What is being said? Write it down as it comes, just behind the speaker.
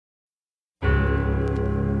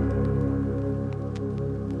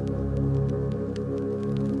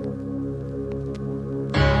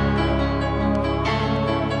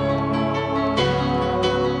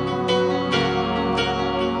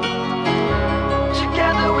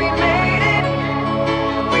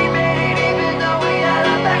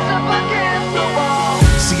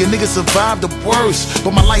a nigga survived the worst,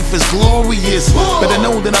 but my life is glorious. Better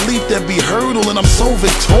know that I leap that be hurdle and I'm so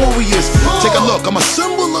victorious. Take a look, I'm a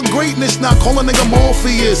symbol of greatness, not call a nigga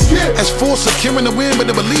Morpheus. As for securing the win, but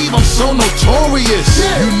to believe I'm so notorious.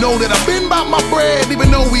 You know that I've been about my bread, even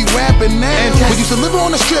though we rapping now. We used to live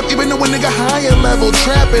on the strip, even though a nigga higher level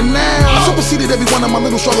trapping now. I superseded every one of my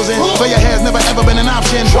little struggles and failure has never ever been an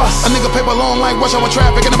option. A nigga paper long like rush hour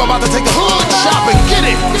traffic and I'm about to take a hood shopping. Get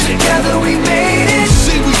it! Together we made it.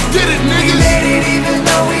 See, we did it, niggas. We made it even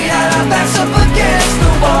though we had our backs up against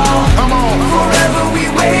the wall. Come on. Forever we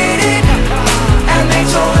waited, and they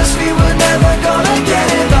told us we were never gonna get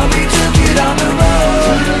it, but we took it on the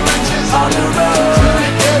road, on the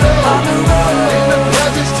road, on the road. In the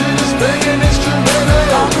presence to this banging instrumental.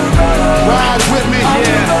 On the road. Ride with me,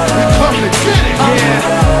 yeah. We come to get it.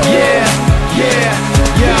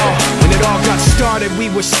 Yo, when it all got started, we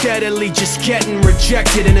were steadily just getting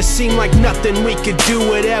rejected, and it seemed like nothing we could do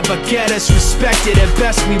would ever get us respected. At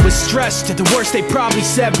best we were stressed, at the worst they probably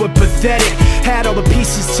said we're pathetic. Had all the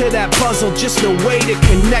pieces to that puzzle, just no way to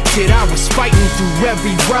connect it. I was fighting through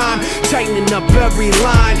every rhyme, tightening up every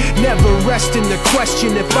line, never resting the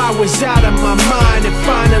question if I was out of my mind. It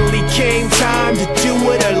finally came time to do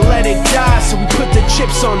it or let it die, so we put the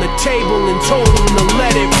chips on the table and told them to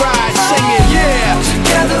let it ride, singing yeah.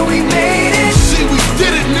 Together we made it. See, we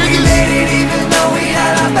did it, niggas. We made it even though we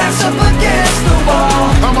had our backs up against the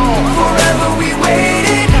wall. Come on. Forever we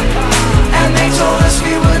waited, and they told us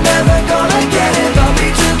we were never gonna get it, but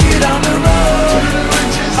we took it on the road,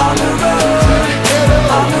 on the road,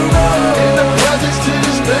 on the road. In the presence to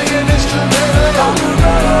this banging instrumental. On the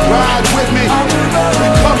road. Ride with me. On the road. We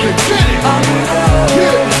come to get it. On the road.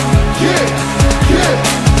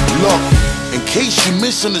 Look, in case you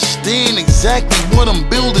misunderstand exactly what I'm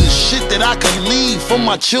building, shit that I can leave for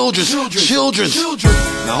my children.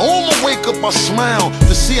 Now on my wake up I smile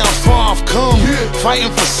to see how far I've come.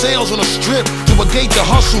 Fighting for sales on the strip to a gate to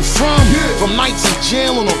hustle from. From nights in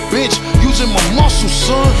jail on a bench, using my muscle,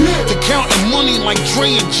 son. To counting money like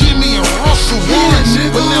Dre and Jimmy and Russell once.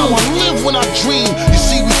 But now I live when I dream. You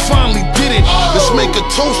see, we finally did it. Let's make a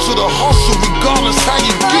toast to the hustle, regardless how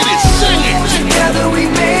you get it. Sing it. Together we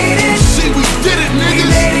made